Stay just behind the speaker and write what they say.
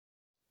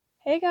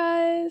Hey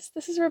guys,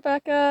 this is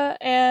Rebecca,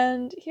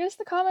 and here's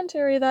the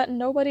commentary that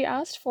nobody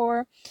asked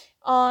for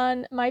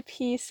on my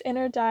piece,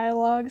 Inner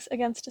Dialogues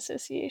Against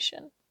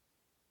Dissociation.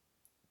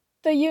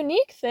 The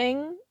unique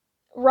thing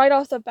right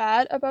off the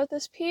bat about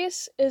this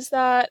piece is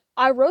that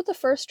I wrote the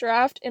first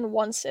draft in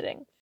one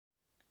sitting,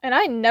 and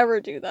I never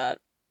do that.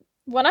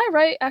 When I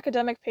write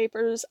academic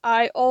papers,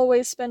 I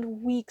always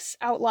spend weeks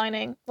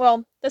outlining.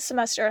 Well, this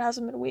semester it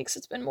hasn't been weeks,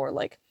 it's been more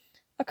like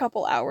a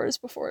couple hours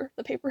before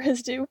the paper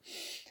is due.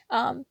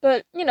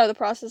 But you know the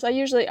process. I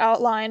usually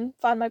outline,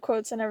 find my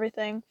quotes and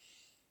everything.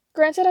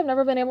 Granted, I've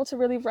never been able to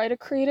really write a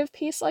creative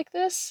piece like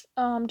this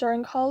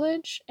during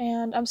college,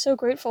 and I'm so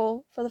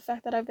grateful for the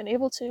fact that I've been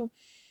able to.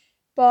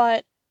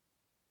 But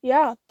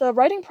yeah, the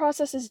writing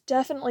process is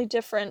definitely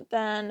different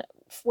than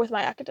with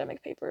my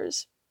academic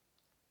papers.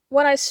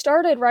 When I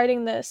started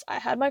writing this, I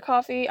had my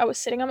coffee, I was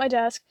sitting at my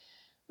desk,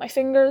 my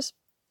fingers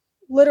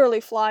literally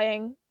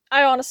flying.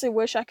 I honestly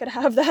wish I could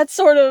have that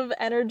sort of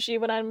energy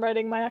when I'm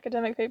writing my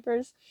academic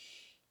papers.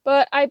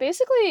 But I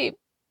basically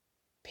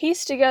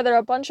pieced together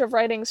a bunch of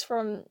writings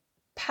from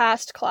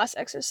past class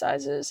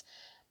exercises.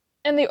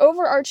 And the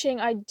overarching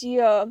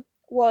idea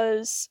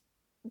was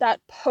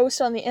that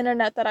post on the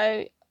internet that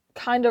I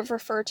kind of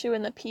refer to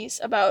in the piece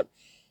about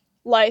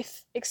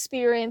life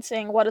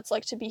experiencing what it's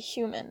like to be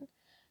human.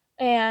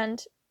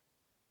 And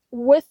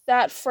with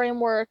that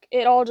framework,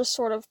 it all just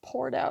sort of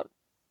poured out.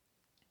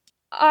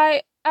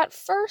 I at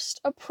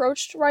first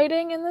approached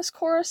writing in this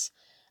course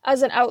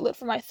as an outlet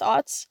for my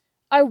thoughts.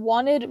 I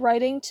wanted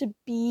writing to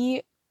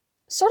be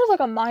sort of like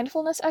a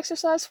mindfulness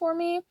exercise for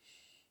me.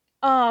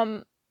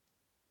 Um,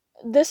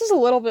 this is a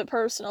little bit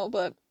personal,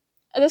 but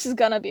this is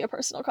gonna be a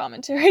personal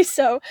commentary.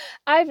 So,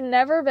 I've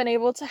never been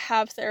able to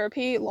have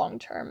therapy long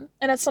term,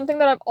 and it's something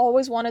that I've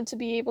always wanted to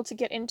be able to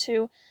get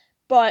into,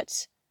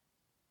 but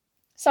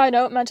side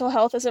note, mental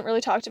health isn't really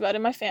talked about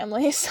in my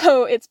family,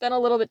 so it's been a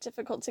little bit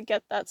difficult to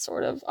get that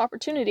sort of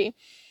opportunity.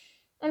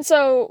 And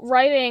so,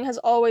 writing has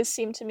always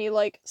seemed to me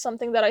like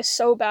something that I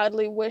so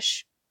badly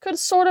wish could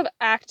sort of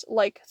act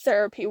like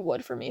therapy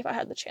would for me if I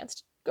had the chance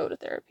to go to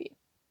therapy.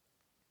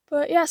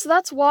 But yeah, so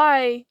that's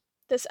why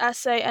this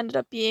essay ended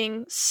up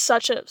being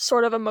such a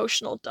sort of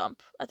emotional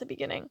dump at the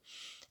beginning.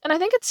 And I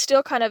think it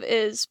still kind of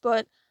is,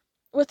 but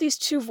with these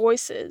two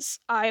voices,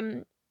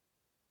 I'm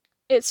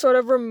it sort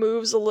of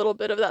removes a little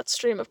bit of that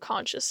stream of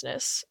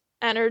consciousness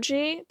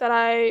energy that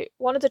I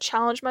wanted to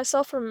challenge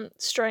myself from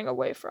straying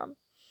away from.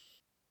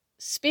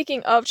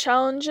 Speaking of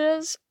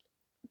challenges,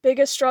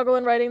 biggest struggle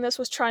in writing this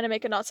was trying to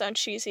make it not sound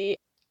cheesy.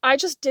 I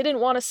just didn't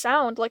want to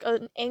sound like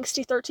an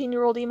angsty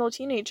 13-year-old emo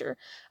teenager.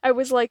 I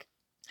was like,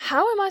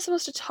 how am I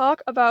supposed to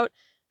talk about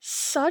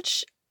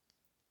such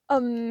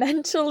a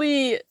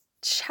mentally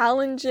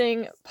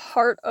challenging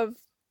part of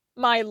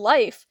my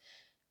life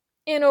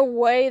in a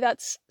way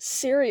that's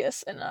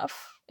serious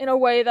enough, in a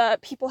way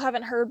that people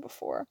haven't heard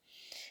before?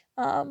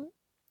 Um,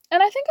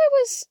 and I think I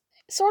was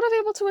sort of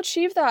able to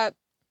achieve that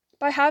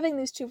by having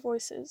these two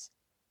voices.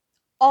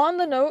 On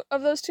the note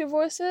of those two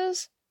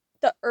voices,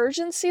 the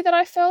urgency that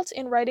I felt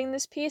in writing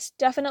this piece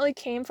definitely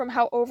came from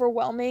how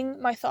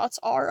overwhelming my thoughts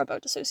are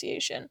about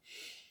dissociation.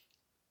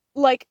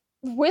 Like,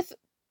 with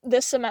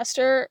this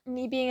semester,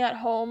 me being at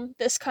home,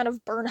 this kind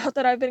of burnout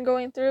that I've been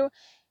going through,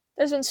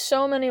 there's been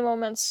so many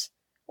moments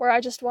where I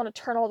just want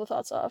to turn all the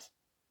thoughts off.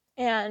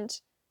 And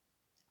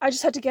I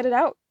just had to get it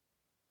out.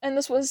 And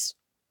this was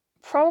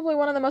probably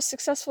one of the most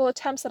successful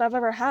attempts that I've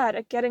ever had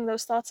at getting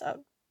those thoughts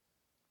out.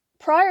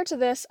 Prior to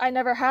this, I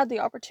never had the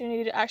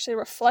opportunity to actually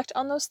reflect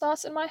on those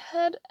thoughts in my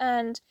head,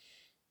 and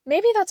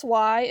maybe that's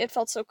why it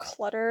felt so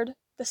cluttered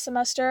this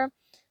semester.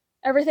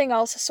 Everything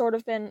else has sort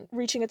of been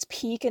reaching its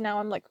peak, and now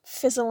I'm like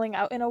fizzling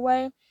out in a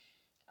way.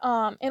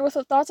 And with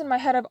the thoughts in my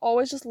head, I've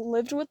always just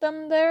lived with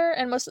them there,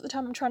 and most of the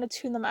time I'm trying to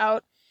tune them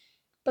out.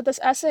 But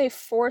this essay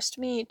forced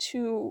me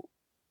to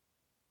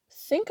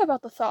think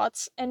about the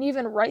thoughts and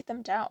even write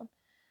them down.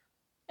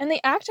 And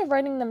the act of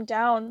writing them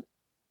down,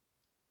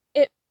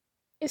 it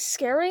is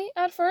scary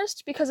at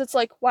first because it's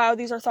like, wow,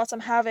 these are thoughts I'm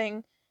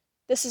having.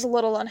 This is a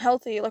little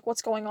unhealthy. Like,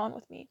 what's going on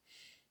with me?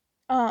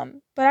 But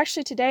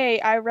actually,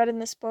 today I read in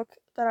this book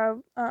that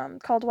I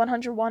called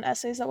 101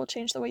 Essays That Will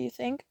Change the Way You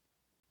Think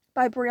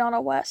by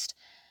Brianna West.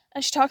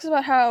 And she talks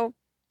about how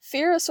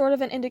fear is sort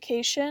of an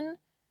indication,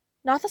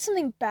 not that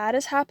something bad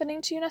is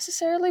happening to you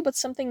necessarily, but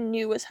something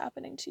new is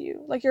happening to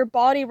you. Like, your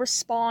body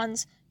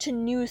responds to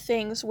new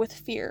things with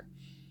fear.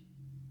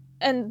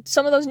 And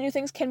some of those new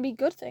things can be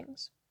good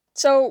things.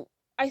 So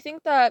I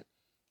think that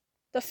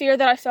the fear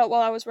that I felt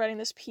while I was writing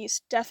this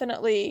piece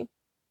definitely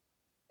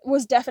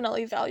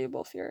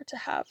valuable fear to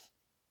have.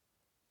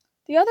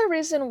 The other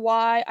reason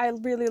why I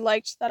really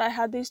liked that I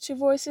had these two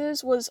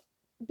voices was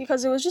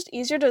because it was just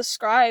easier to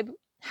describe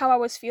how I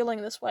was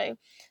feeling this way.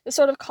 This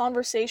sort of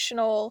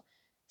conversational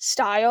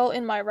style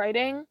in my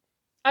writing.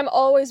 I'm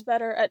always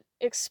better at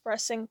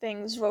expressing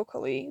things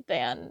vocally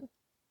than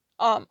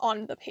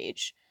on the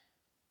page.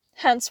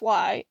 Hence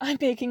why I'm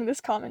making this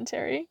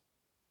commentary.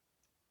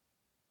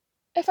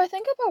 If I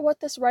think about what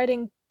this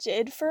writing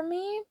did for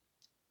me,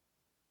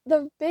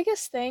 the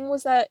biggest thing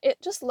was that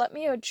it just let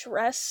me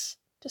address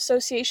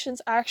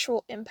dissociation's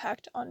actual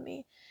impact on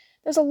me.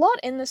 There's a lot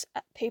in this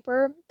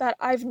paper that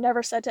I've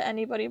never said to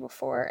anybody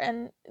before,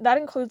 and that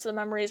includes the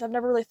memories. I've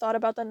never really thought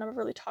about them, never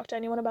really talked to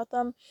anyone about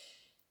them.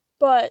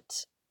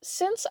 But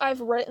since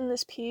I've written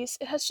this piece,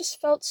 it has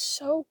just felt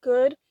so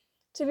good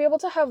to be able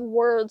to have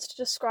words to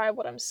describe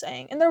what I'm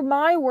saying. And they're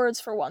my words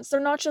for once. They're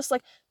not just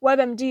like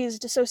WebMD's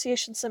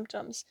dissociation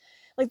symptoms.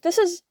 Like, this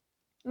is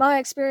my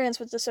experience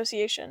with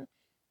dissociation.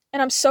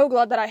 And I'm so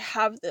glad that I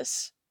have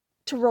this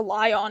to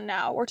rely on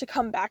now or to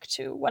come back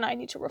to when I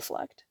need to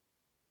reflect.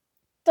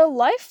 The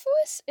life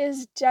voice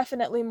is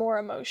definitely more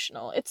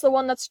emotional. It's the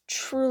one that's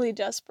truly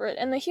desperate,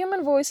 and the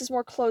human voice is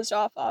more closed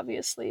off,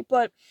 obviously,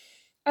 but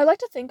I like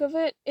to think of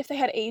it, if they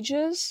had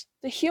ages,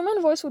 the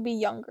human voice would be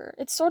younger.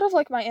 It's sort of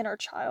like my inner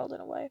child in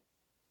a way.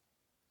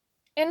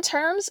 In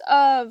terms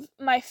of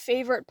my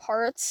favorite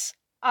parts,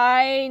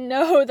 I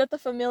know that the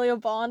familial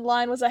bond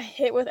line was a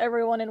hit with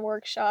everyone in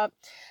workshop,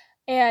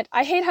 and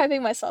I hate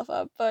hyping myself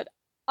up, but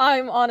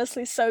I'm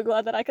honestly so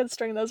glad that I could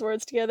string those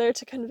words together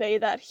to convey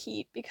that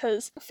heat,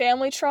 because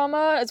family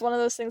trauma is one of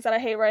those things that I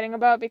hate writing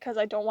about because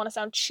I don't want to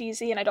sound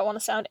cheesy and I don't want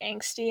to sound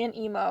angsty and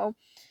emo,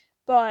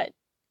 but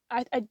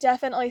I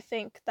definitely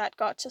think that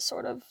got to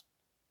sort of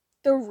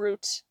the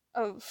root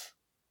of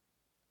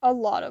a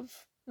lot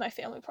of my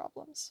family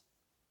problems.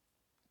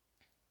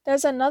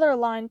 There's another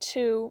line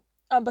too,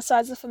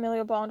 besides the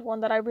familial bond one,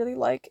 that I really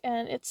like,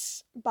 and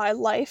it's by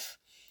Life,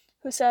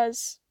 who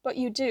says, "But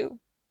you do.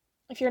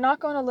 If you're not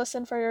going to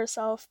listen for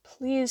yourself,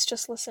 please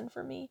just listen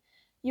for me.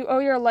 You owe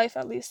your life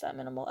at least that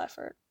minimal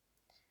effort."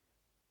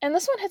 And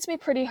this one hits me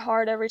pretty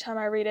hard every time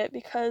I read it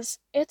because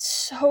it's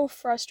so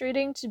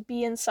frustrating to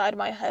be inside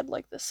my head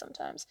like this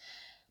sometimes.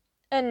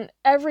 And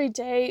every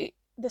day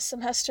this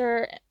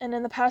semester and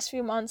in the past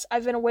few months,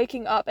 I've been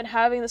waking up and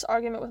having this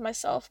argument with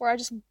myself where I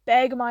just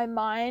beg my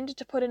mind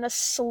to put in a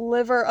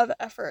sliver of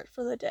effort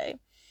for the day.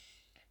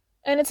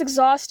 And it's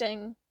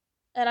exhausting,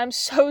 and I'm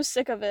so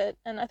sick of it,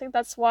 and I think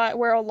that's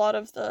where a lot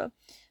of the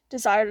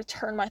desire to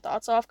turn my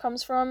thoughts off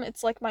comes from.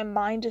 It's like my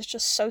mind is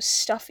just so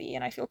stuffy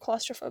and I feel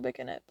claustrophobic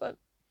in it, but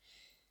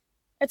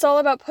it's all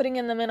about putting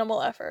in the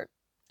minimal effort,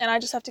 and I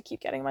just have to keep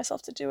getting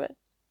myself to do it.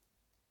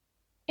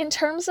 In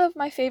terms of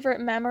my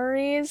favorite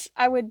memories,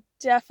 I would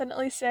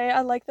definitely say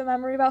I like the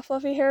memory about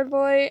Fluffy Haired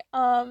Boy.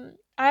 I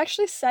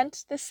actually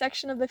sent this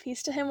section of the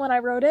piece to him when I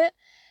wrote it.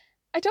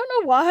 I don't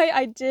know why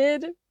I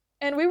did,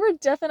 and we were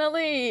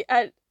definitely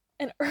at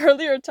an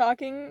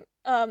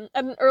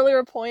at an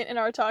earlier point in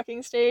our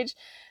talking stage,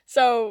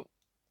 so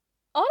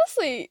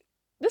honestly,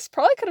 this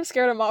probably could have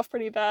scared him off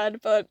pretty bad,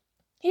 but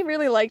he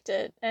really liked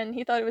it, and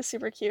he thought it was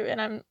super cute,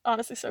 and I'm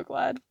honestly so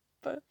glad.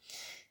 But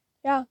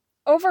yeah,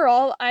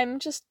 overall, I'm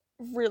just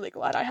really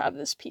glad I have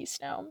this piece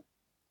now.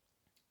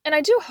 And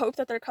I do hope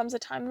that there comes a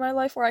time in my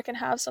life where I can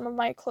have some of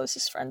my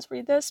closest friends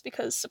read this,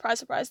 because surprise,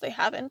 surprise, they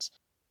haven't.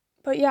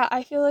 But yeah,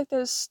 I feel like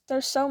there's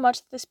so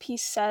much that this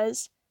piece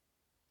says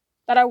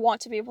that I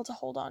want to be able to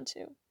hold on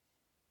to.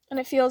 And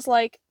it feels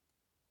like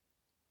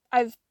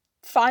I've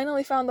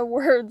finally found the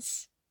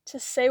words to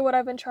say what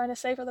I've been trying to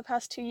say for the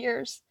past 2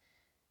 years.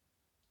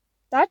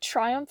 That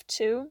triumph,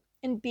 too,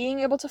 in being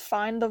able to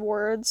find the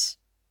words,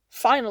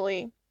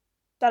 finally,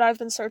 that I've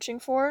been searching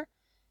for,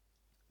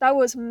 that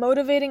was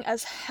motivating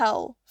as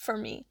hell for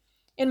me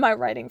in my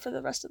writing for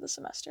the rest of the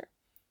semester.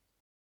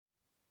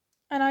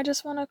 And I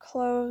just want to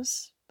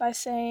close by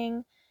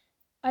saying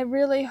I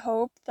really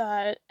hope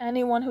that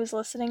anyone who's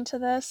listening to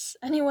this,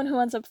 anyone who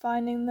ends up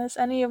finding this,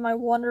 any of my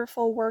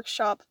wonderful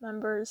workshop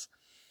members,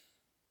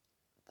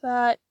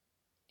 that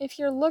if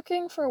you're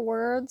looking for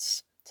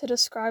words to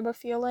describe a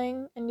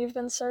feeling and you've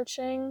been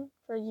searching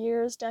for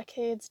years,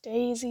 decades,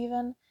 days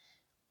even,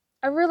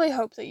 I really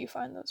hope that you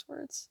find those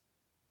words.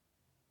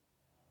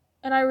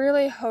 And I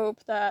really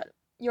hope that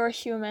you're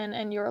human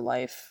and your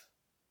life,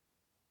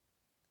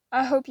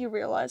 I hope you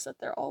realize that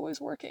they're always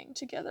working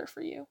together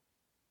for you.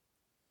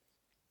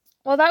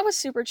 Well, that was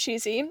super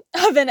cheesy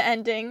of an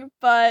ending,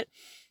 but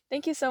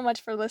thank you so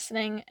much for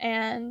listening,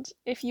 and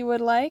if you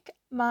would like,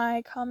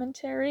 my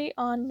commentary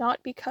on Not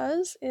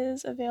Because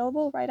is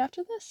available right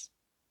after this.